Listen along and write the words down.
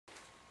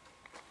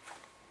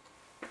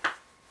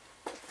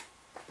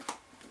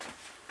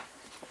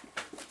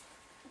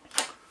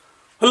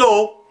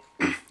Hello,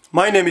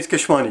 my name is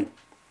Keshwani.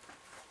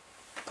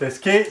 That's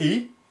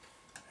K-E-S-H-W-A-N-I,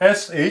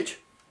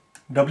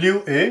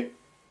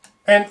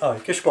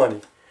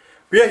 Keshwani.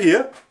 We are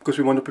here because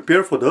we want to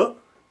prepare for the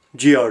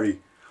GRE.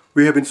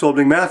 We have been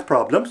solving math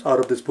problems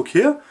out of this book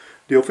here,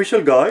 the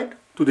official guide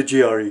to the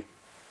GRE,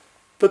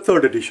 the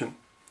 3rd edition.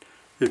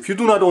 If you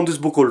do not own this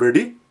book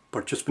already,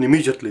 purchase it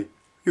immediately.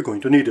 You're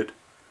going to need it.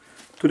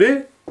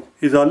 Today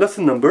is our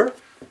lesson number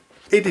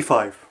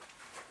 85.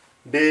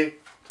 Day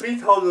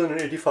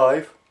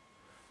 3085.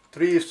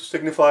 3 is to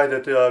signify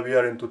that we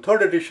are into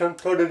 3rd edition.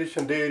 3rd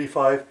edition, day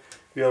 85.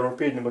 We are on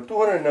page number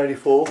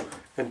 294.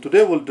 And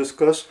today we'll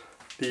discuss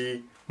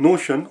the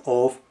notion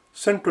of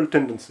central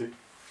tendency.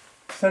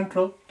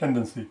 Central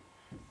tendency.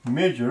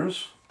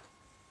 Measures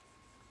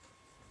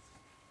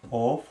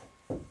of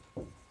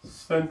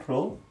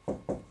central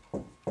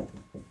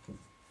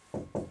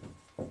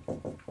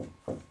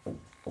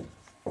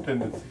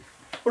tendency.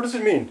 What does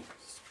it mean?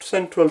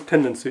 Central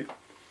tendency.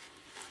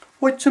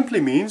 Well, it simply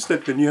means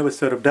that when you have a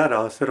set of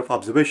data, a set of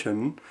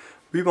observation,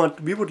 we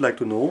would like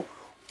to know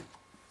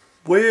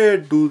where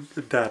do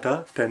the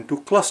data tend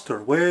to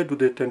cluster? Where do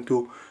they tend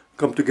to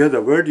come together?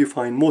 Where do you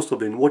find most of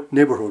them? In what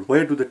neighborhood?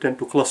 Where do they tend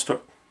to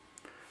cluster?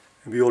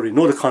 And we already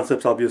know the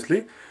concepts,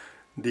 obviously.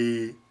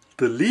 The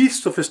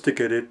least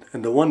sophisticated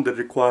and the one that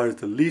requires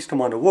the least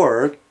amount of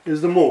work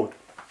is the mode.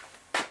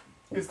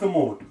 It's the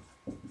mode.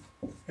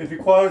 It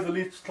requires the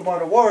least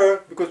amount of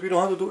work because we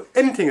don't have to do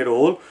anything at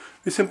all.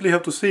 We simply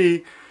have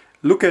to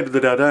look at the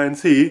data and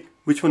see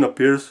which one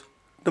appears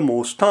the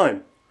most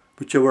time.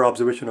 Whichever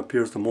observation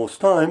appears the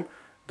most time,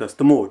 that's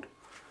the mode.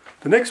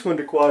 The next one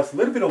requires a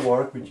little bit of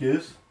work, which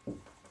is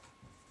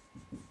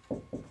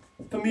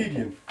the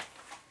median.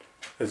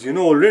 As you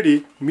know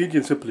already,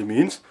 median simply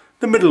means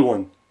the middle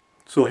one.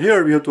 So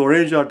here we have to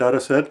arrange our data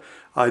set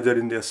either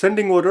in the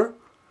ascending order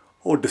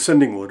or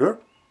descending order,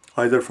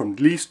 either from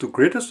least to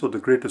greatest or the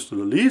greatest to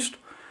the least,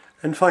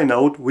 and find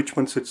out which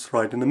one sits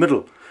right in the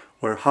middle,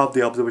 where half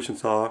the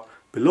observations are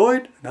below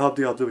it and half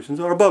the observations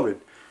are above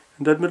it.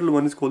 And that middle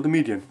one is called the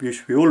median,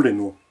 which we already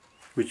know.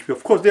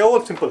 Of course, they are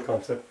all simple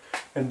concepts.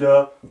 And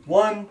the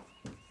one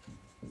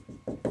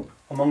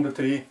among the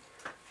three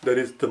that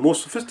is the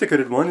most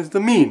sophisticated one is the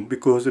mean,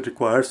 because it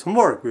requires some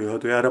work. We have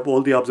to add up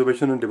all the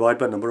observations and divide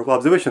by number of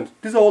observations.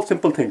 These are all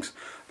simple things.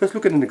 Let's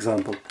look at an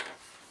example.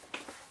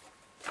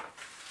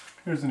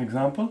 Here's an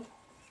example.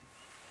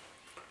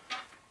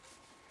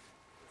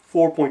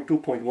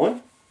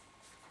 4.2.1.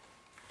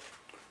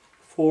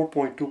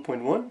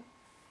 4.2.1.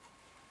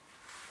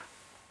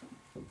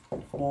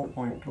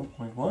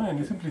 4.2.1, and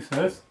it simply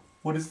says,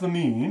 what is the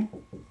mean?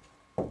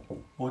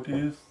 What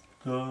is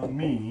the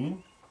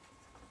mean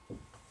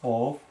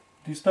of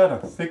these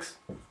data? 6,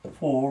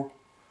 4,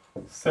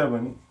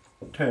 7,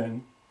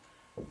 10,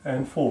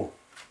 and 4.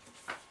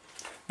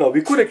 Now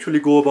we could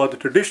actually go about the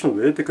traditional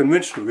way, the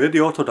conventional way,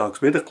 the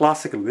orthodox way, the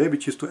classical way,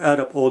 which is to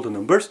add up all the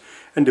numbers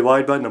and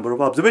divide by number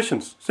of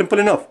observations. Simple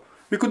enough.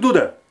 We could do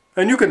that.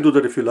 And you can do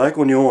that if you like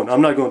on your own.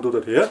 I'm not going to do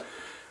that here.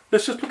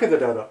 Let's just look at the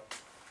data.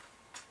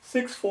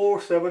 6,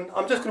 4, 7.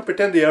 I'm just going to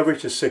pretend the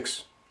average is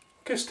 6.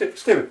 Okay, stay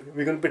with me.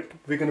 We're going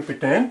to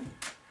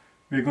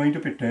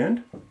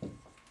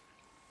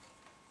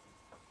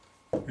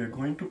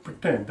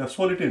pretend. That's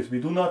all it is. We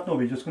do not know.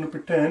 We're just going to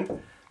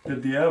pretend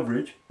that the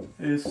average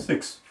is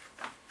 6.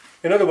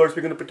 In other words,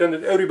 we're going to pretend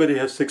that everybody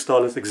has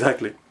 $6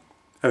 exactly.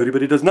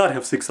 Everybody does not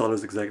have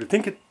 $6 exactly.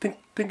 Think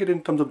it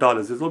in terms of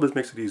dollars. This always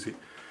makes it easy.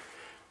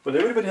 But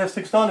everybody has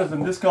 $6,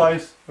 and this guy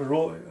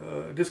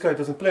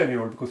doesn't play any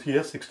role because he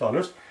has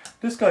 $6.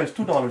 This guy is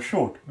 $2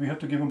 short. We have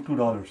to give him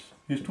 $2.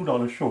 He's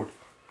 $2 short.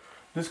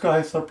 This guy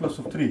has surplus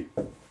of 3,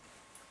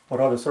 or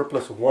rather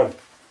surplus of 1,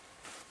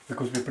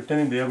 because we're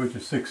pretending the average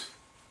is 6.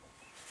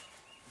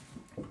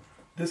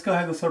 This guy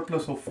has a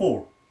surplus of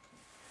 4.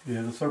 He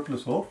has a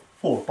surplus of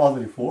 4,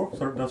 positive 4,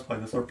 that's by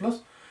the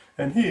surplus,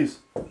 and he is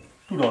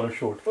 $2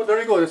 short. So there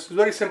you go. This is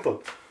very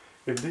simple.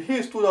 If he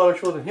is $2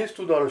 short and he is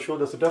 $2 short,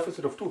 that's a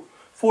deficit of $4.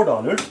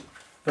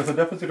 That's a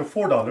deficit of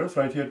 $4.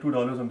 Right here,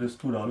 $2, and this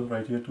 $2.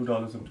 Right here,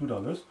 $2 and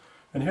 $2.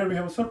 And here we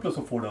have a surplus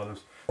of $4.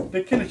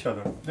 They kill each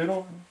other.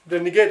 They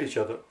negate each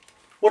other.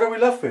 What are we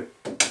left with?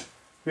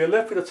 We are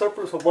left with a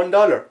surplus of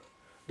 $1.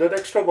 That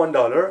extra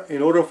 $1,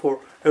 in order for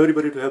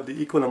everybody to have the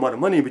equal amount of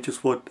money, which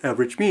is what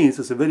average means,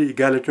 is a very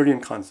egalitarian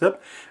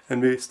concept.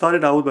 And we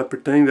started out by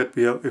pretending that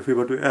if we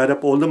were to add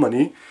up all the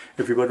money,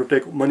 if we were to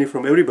take money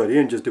from everybody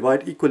and just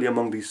divide equally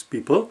among these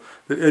people,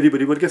 that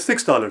everybody would get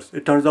 $6.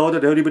 It turns out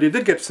that everybody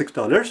did get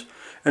 $6,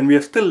 and we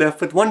are still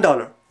left with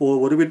 $1. Well,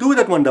 what do we do with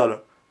that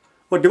 $1?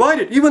 Well, divide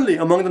it evenly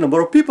among the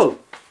number of people.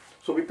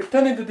 So we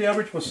pretended that the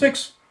average was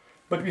 6.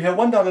 But we have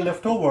 $1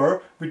 left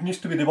over, which needs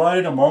to be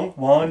divided among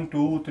 1,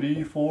 2,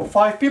 3, 4,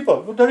 5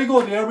 people. Well, there you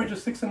go. The average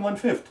is 6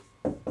 1/5.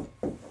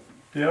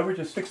 The average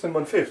is 6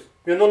 1/5.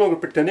 We are no longer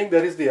pretending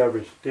that is the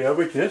average. The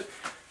average is,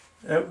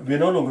 we are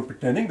no longer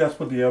pretending that's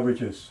what the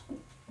average is.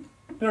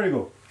 There you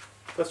go.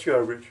 That's your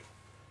average.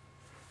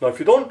 Now, if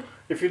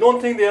you don't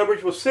think the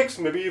average was 6,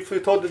 maybe if we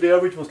thought that the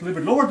average was a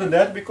little bit lower than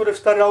that, we could have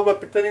started out by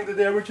pretending that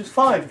the average is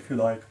 5, if you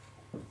like.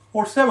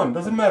 or 7,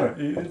 doesn't matter.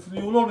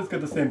 You will always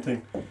get the same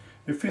thing.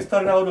 If we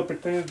started out by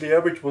pretending the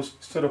average was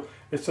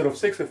instead of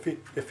 6, if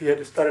we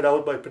had started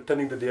out by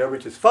pretending that the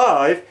average is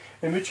 5,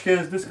 in which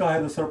case this guy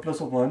has a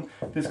surplus of 1,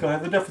 this guy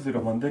has a deficit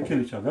of 1, they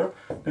kill each other.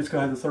 This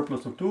guy has a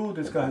surplus of 2,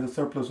 this guy has a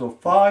surplus of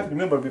 5.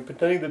 Remember, we're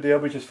pretending that the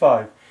average is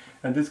 5,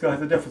 and this guy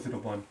has a deficit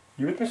of 1.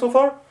 You with me so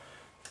far?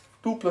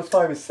 2 plus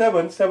 5 is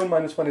 7, 7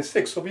 minus 1 is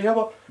 6. So we have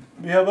a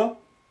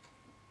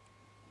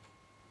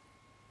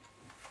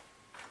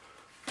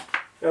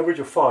average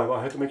of 5.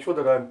 I have to make sure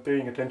that I'm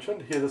paying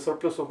attention. Here's a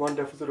surplus of 1,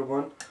 deficit of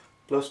 1,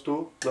 plus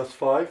 2, plus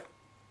 5,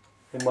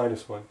 and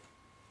minus 1.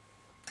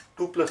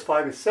 2 plus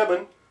 5 is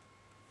 7.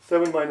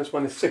 7 minus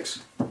 1 is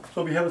 6.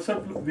 So we have a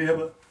surplus. We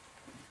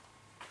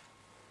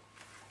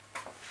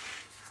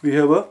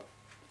have a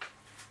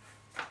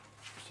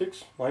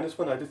 6 minus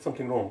 1. I did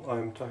something wrong.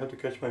 I have to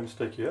catch my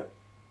mistake here.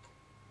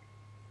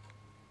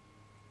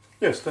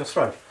 Yes, that's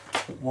right.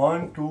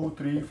 1, 2,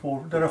 3,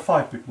 4. There are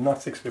 5 people,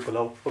 not 6 people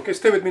out. Okay,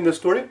 stay with me in the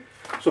story.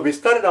 So we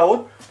started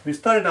out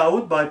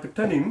by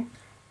pretending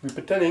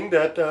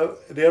that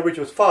the average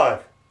was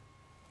 5.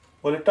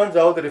 Well, it turns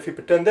out that if we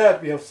pretend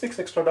that, we have $6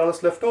 extra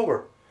left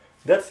over.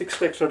 That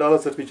 $6 extra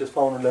that we just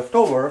found left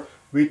over,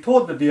 we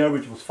thought that the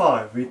average was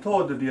 5. We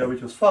thought that the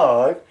average was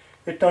 5.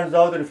 It turns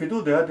out that if we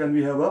do that, then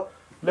we have a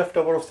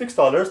leftover of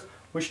 $6,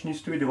 which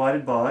needs to be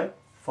divided by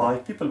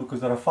 5 people,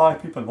 because there are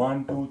 5 people.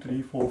 1, 2,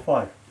 3, 4,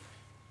 5.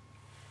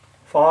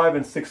 5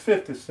 and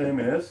 6/5 is same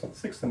as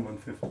 6 and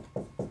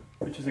 1/5,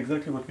 which is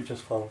exactly what we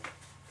just found.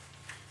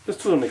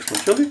 Let's do the next one,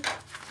 shall we?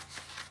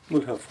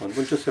 We'll have fun.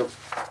 We'll just have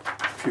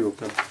a few of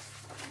them.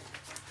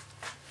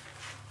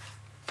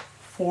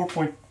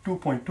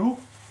 4.2.2.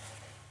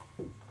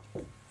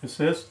 It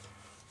says,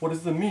 what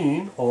is the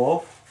mean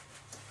of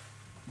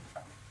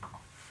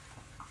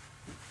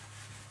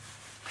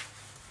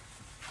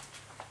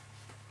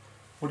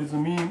what is the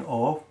mean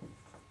of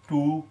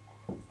 2,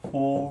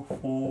 4,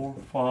 4,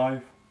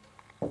 5,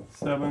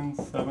 7,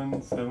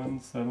 7, 7,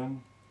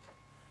 7,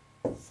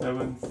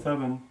 7,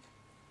 7,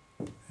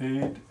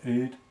 8,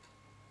 8,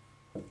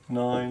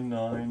 9,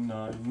 9,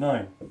 9,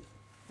 9.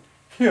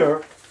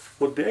 Here,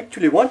 what they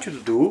actually want you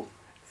to do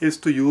is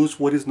to use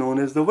what is known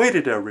as the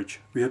weighted average.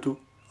 We have to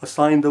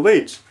assign the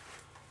weights.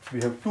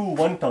 We have 2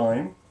 one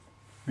time,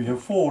 we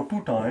have 4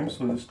 2 times,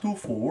 so there's 2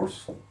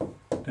 4s.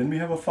 Then we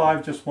have a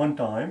 5 just one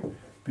time,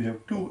 we have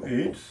 2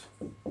 8s.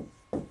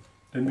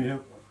 Then we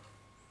have,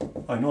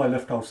 I know I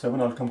left out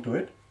 7, I'll come to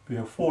it. We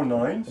have 4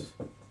 9s,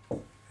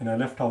 and I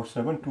left out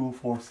 7, 2,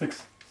 4,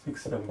 6,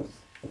 6 7s.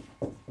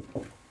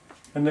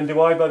 And then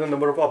divide by the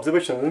number of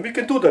observations. And we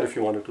can do that if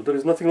you wanted to. There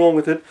is nothing wrong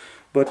with it,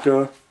 but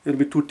it'll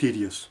be too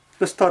tedious.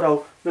 Let's start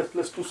out,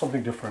 let's do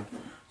something different.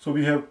 So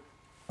we have,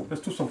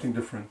 let's do something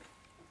different.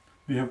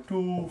 We have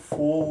 2,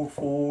 4,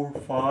 4,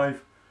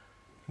 5,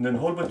 and then a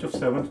whole bunch of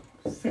 7s,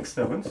 6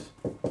 7s.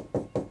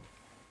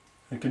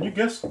 And can you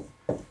guess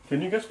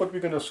what we're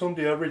going to assume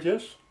the average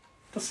is?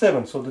 The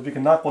 7, so that we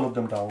can knock all of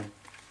them down,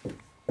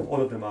 all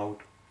of them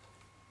out.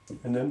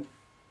 And then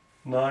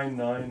 9,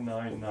 9,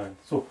 9, 9.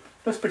 So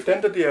let's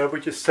pretend that the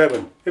average is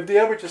 7. If the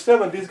average is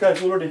 7, these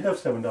guys already have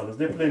 $7.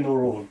 They play no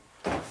role.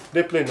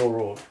 They play no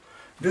role.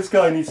 This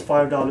guy needs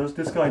 $5,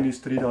 this guy needs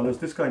 $3,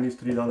 this guy needs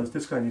 $3,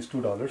 this guy needs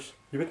 $2.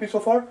 You with me so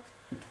far?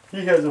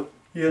 He has a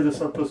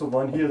surplus of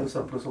 1, he has a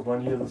surplus of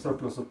 1, he has a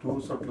surplus of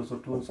 2, surplus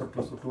of 2, and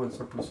surplus of 2, and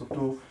surplus of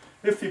 2.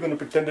 If you're going to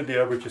pretend that the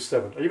average is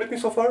 7. Are you with me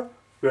so far?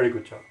 Very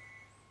good job.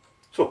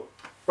 So,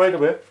 right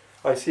away,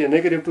 I see a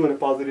 -2 and a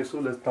 +2, so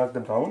let's knock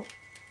them down.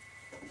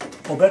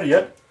 Or better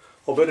yet,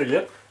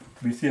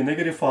 we see a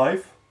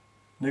 -5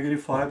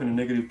 and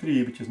a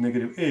 -3, which is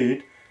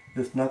 -8.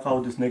 Let's knock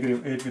out this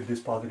 -8 with this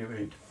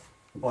 +8.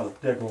 Voilà,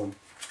 they're gone.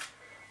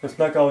 Let's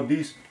knock out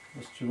these,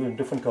 let's do it in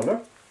different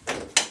color.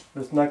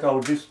 Let's knock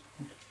out this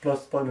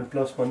 +1 and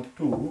 +1,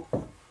 2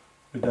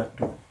 with that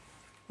 2.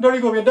 There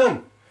you go, we're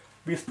done.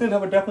 We still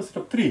have a deficit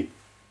of 3.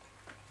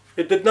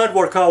 It did not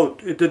work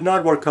out. It did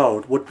not work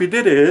out. What we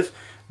did is,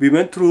 we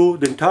went through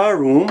the entire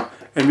room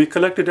and we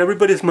collected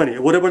everybody's money.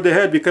 Whatever they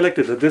had, we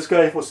collected it. This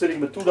guy was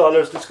sitting with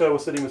 $2, this guy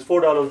was sitting with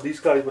 $4,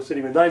 these guys were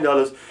sitting with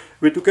 $9.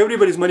 We took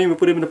everybody's money, we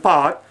put it in a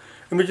pot,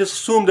 and we just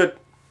assumed that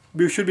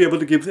we should be able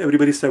to give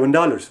everybody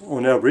 $7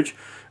 on average.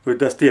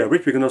 That's the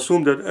average. We can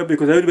assume that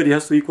because everybody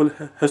has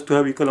to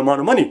have equal amount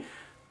of money.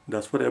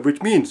 That's what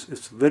average means.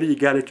 It's a very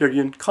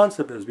egalitarian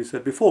concept, as we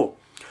said before.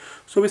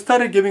 So we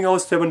started giving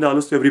out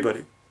 $7 to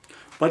everybody.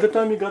 By the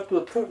time we got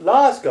to the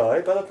last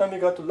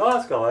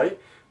guy,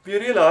 we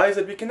realized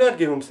that we cannot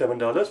give him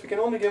 $7. We can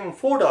only give him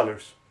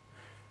 $4.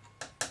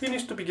 He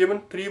needs to be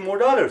given $3 more.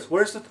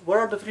 Where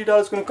are the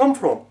 $3 going to come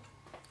from?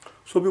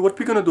 So what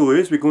we're going to do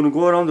is we're going to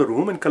go around the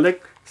room and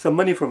collect some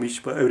money from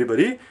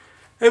everybody,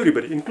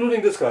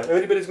 including this guy.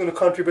 Everybody's going to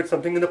contribute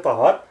something in the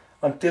pot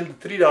until the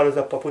 $3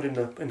 are put in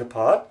the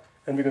pot,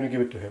 and we're going to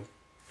give it to him.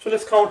 So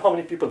let's count how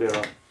many people there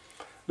are.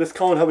 Let's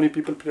count how many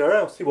people there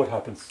are. See what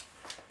happens.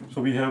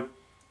 So we have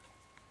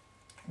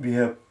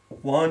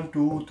 1,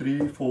 2,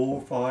 3,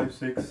 4, 5,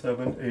 6,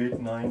 7, 8,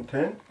 9,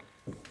 10,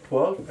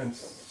 12, and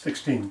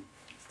 16.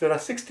 there are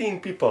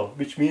 16 people,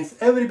 which means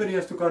everybody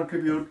has to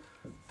contribute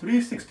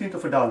 3/16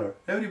 of a dollar.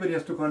 Everybody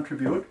has to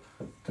contribute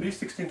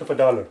 3/16 of a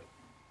dollar.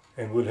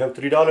 And we'll have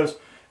 $3,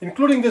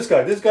 including this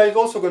guy. This guy is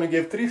also going to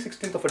give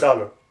 3/16 of a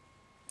dollar.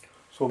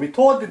 So we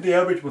thought that the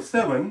average was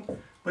 7,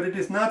 but it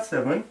is not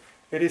 7.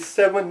 It is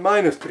 7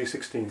 minus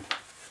 3/16.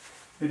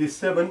 It is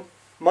 7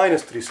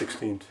 minus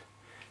 3/16.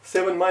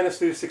 7 minus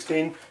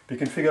 3/16, we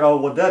can figure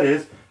out what that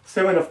is.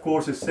 7, of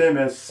course, is same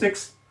as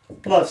 6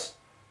 plus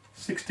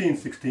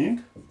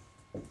 16/16.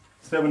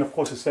 7, of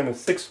course, is same as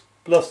 6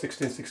 plus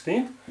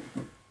 16/16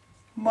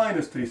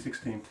 minus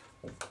 3/16.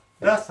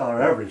 That's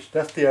our average.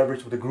 That's the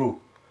average of the group.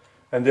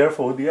 And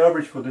therefore, the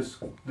average for this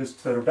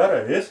set of data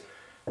is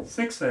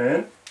 6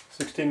 and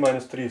 16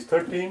 minus 3 is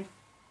 13.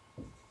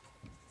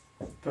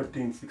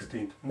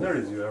 13/16. And there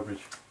is your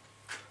average.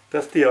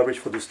 That's the average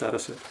for this data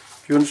set.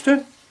 You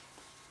understand?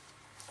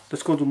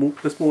 Let's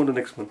move on to the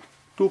next one.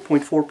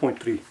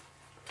 2.4.3.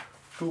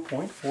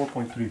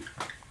 2.4.3.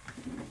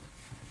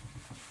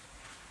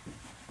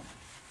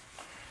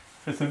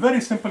 It's a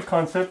very simple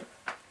concept,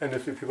 and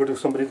if you were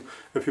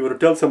to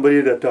tell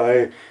somebody that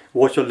I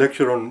watch a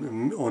lecture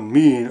on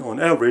mean, on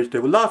average, they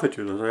will laugh at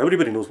you.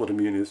 Everybody knows what a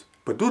mean is,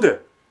 but do they?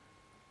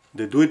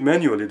 They do it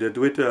manually. They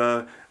do it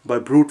by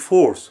brute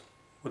force.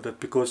 Well, that's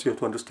because you have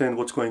to understand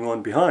what's going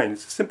on behind.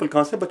 It's a simple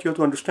concept, but you have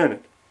to understand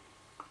it.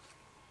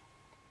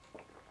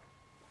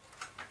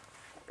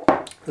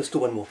 Let's do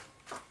one more.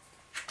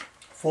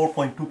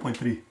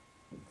 4.2.3.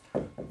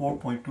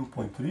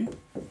 4.2.3.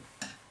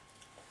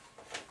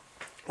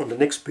 On the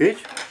next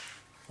page,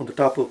 on the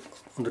top of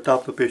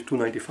the page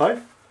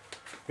 295,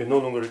 we're no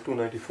longer at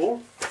 294.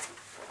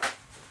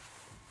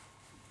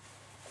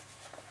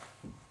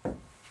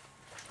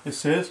 It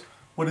says,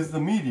 what is the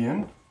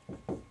median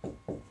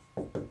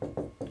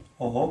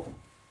of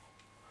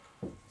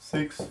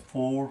 6,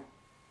 4,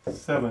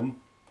 7,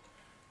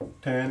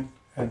 10,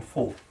 and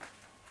 4?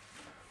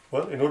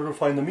 Well, in order to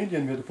find the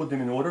median, we have to put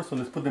them in order. So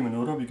let's put them in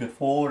order. We get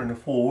 4 and a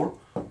 4,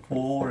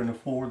 4 and a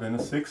 4, then a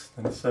 6,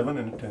 then a 7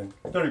 and a 10.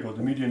 There you go.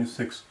 The median is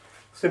 6.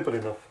 Simple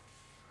enough.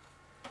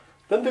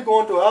 Then they go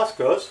on to ask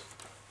us,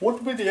 what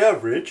would be the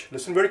average?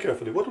 Listen very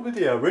carefully. What would be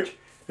the average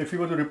if we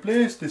were to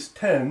replace this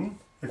 10?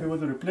 If we were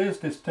to replace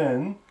this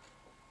 10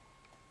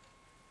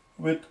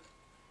 with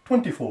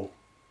 24.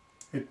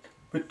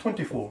 With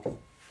 24.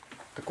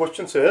 The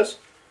question says,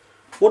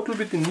 what will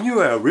be the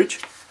new average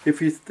if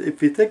we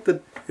take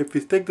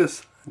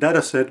this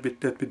data set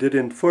that we did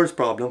in first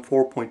problem,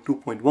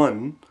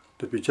 4.2.1,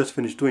 that we just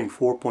finished doing,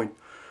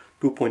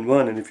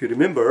 4.2.1, and if you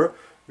remember,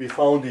 we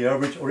found the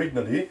average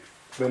originally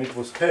when it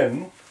was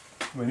 10.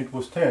 When it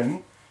was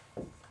 10,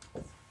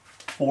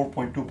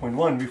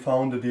 4.2.1, we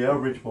found that the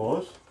average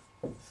was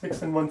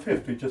 6 and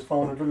 1/5. We just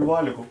found a little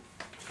while ago.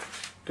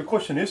 The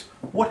question is,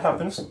 what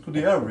happens to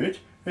the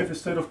average if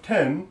instead of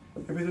 10,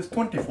 if it is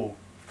 24?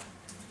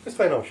 Let's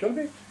find out, shall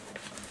we?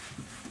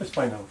 Let's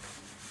find out.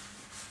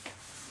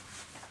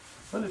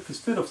 Well, if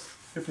instead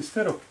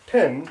of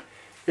 10,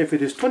 if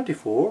it is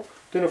 24,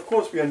 then of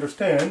course we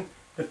understand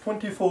that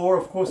 24,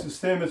 of course, is the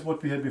same as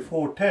what we had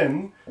before,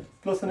 10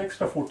 plus an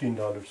extra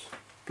 $14.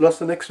 Plus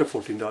an extra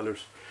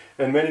 $14.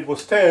 And when it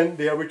was 10,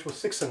 the average was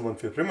 6 and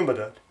 1/5. Remember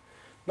that.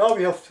 Now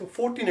we have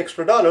 $14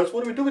 extra.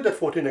 What do we do with that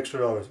 $14 extra?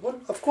 Well,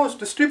 of course,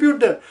 distribute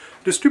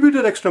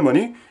that extra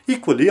money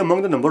equally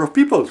among the number of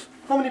people.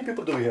 How many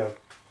people do we have?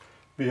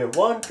 We have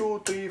 1,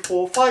 2, 3,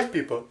 4, 5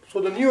 people.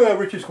 So the new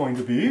average is going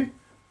to be,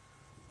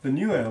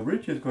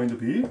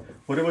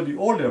 whatever the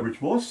old average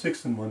was,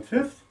 6 and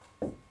 1/5.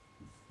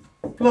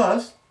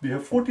 Plus, we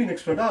have $14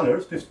 extra,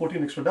 this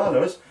 $14 extra,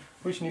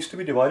 which needs to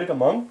be divided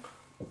among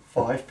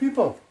 5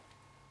 people.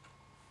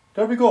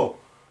 There we go.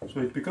 So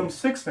it becomes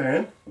 6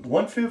 and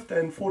 1/5,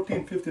 and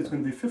 14/5 is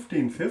going to be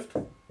 15/5,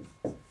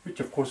 which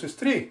of course is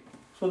 3.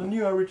 So the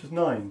new average is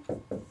 9.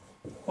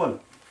 Well,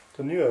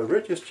 the new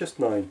average is just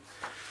 9.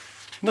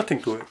 Nothing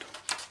to it.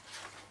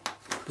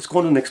 Let's go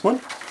on to the next one.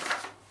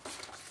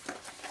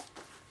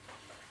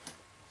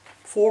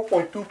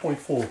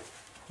 4.2.4.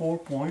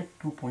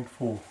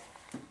 4.2.4.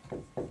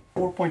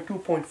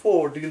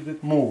 4.2.4 deals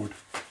with mode.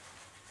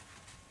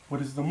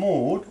 What is the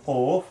mode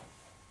of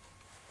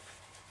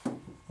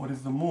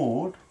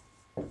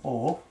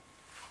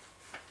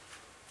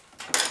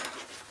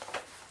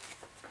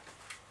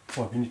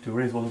well, we need to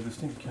erase all of this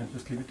thing. We can't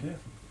just leave it here.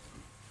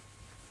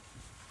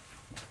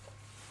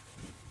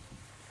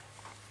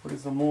 What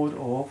is the mode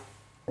of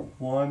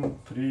 1,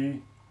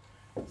 3,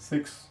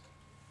 6,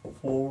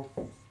 4,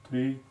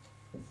 3,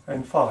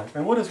 and 5?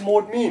 And what does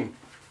mode mean?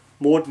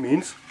 Mode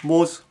means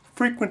most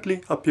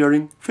frequently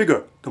appearing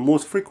figure. The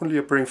most frequently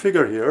appearing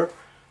figure here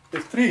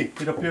is 3.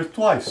 It appears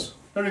twice.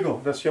 There you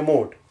go. That's your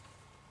mode.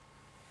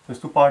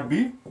 Let's do part B,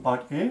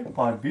 part A,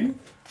 part B.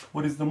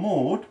 What is the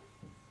mode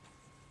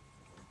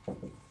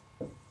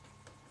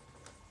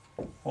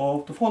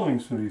of the following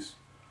series?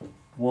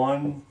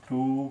 1,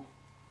 2,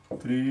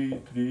 3,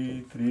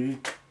 3, 3,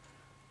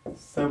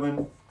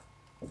 7,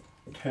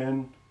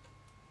 10,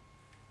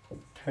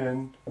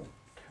 10,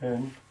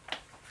 10,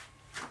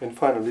 and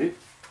finally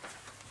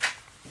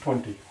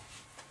 20.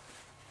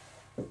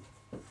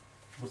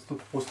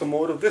 What's the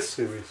mode of this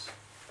series?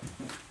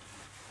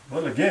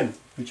 Well, again,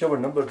 whichever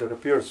number that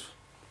appears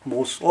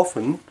most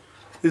often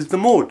is the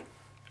mode.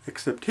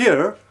 Except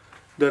here,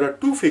 there are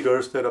two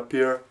figures that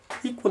appear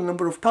equal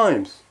number of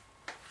times.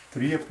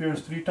 3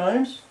 appears 3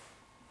 times,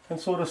 and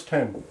so does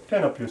 10.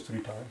 10 appears 3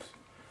 times.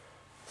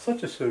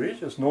 Such a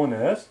series is known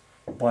as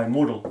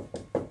bimodal.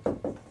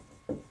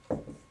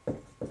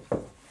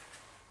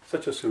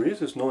 Such a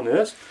series is known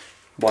as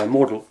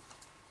bimodal.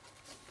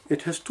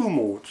 It has two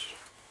modes.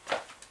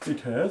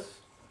 It has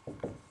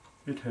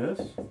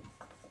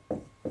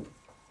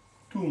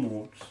two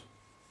modes,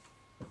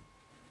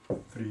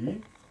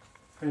 3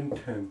 and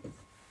 10.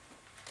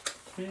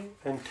 3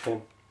 and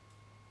 10.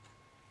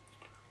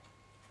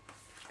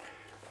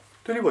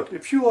 Tell you what,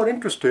 if you are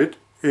interested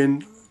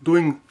in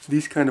doing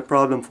these kind of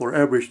problem for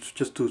average,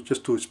 just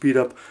to speed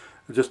up,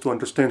 just to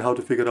understand how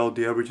to figure out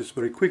the averages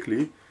very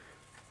quickly,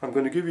 I'm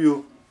going to give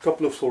you a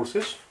couple of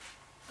sources.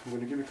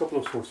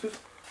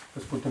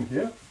 Let's put them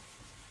here.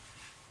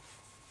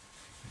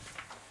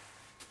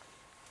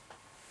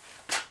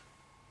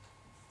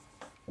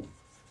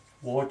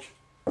 Watch.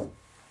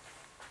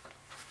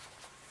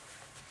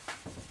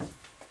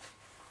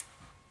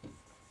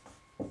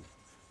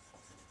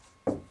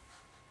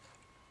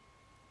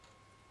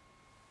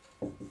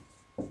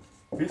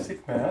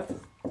 Basic math.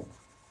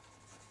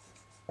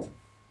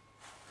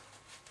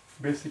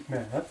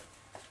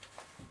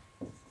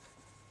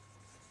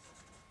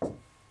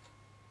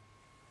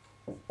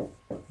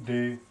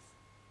 Day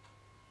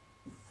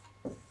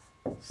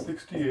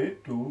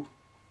 68 to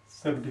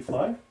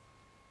 75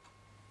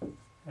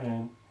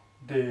 and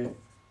day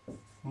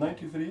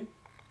 93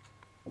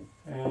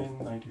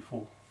 and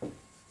 94.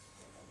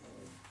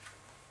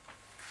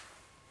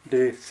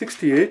 Day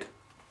 68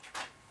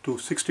 to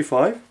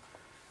 65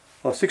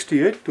 or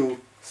 68 to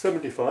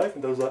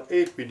 75, those are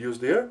 8 videos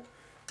there.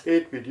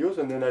 8 videos,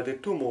 and then I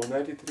did 2 more,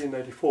 93 and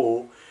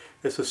 94.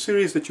 It's a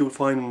series that you'll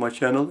find on my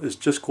channel. It's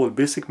just called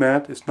Basic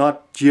Math. It's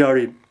not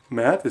GRE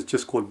Math, it's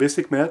just called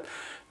Basic Math.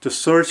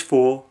 Just search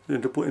for,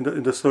 in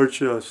the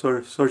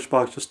search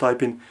box, just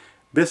type in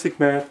Basic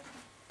Math,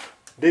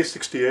 day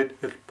 68,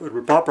 it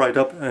will pop right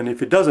up. And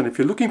if it doesn't, if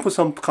you're looking for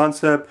some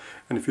concept,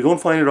 and if you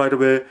don't find it right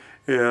away,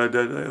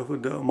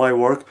 my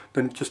work,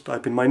 then just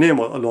type in my name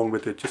along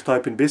with it. Just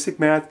type in Basic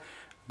Math,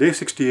 day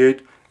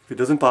 68. If it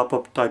doesn't pop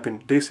up, type in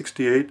day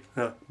 68,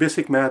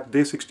 Basic Math,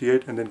 day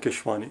 68, and then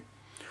Keshwani.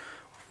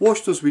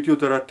 Watch those videos.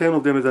 There are 10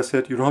 of them, as I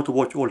said. You don't have to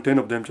watch all 10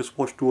 of them. Just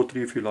watch 2 or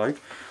 3 if you like,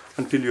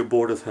 until you're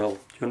bored as hell.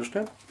 Do you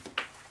understand?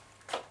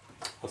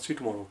 I'll see you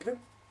tomorrow, okay?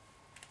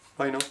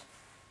 Bye now.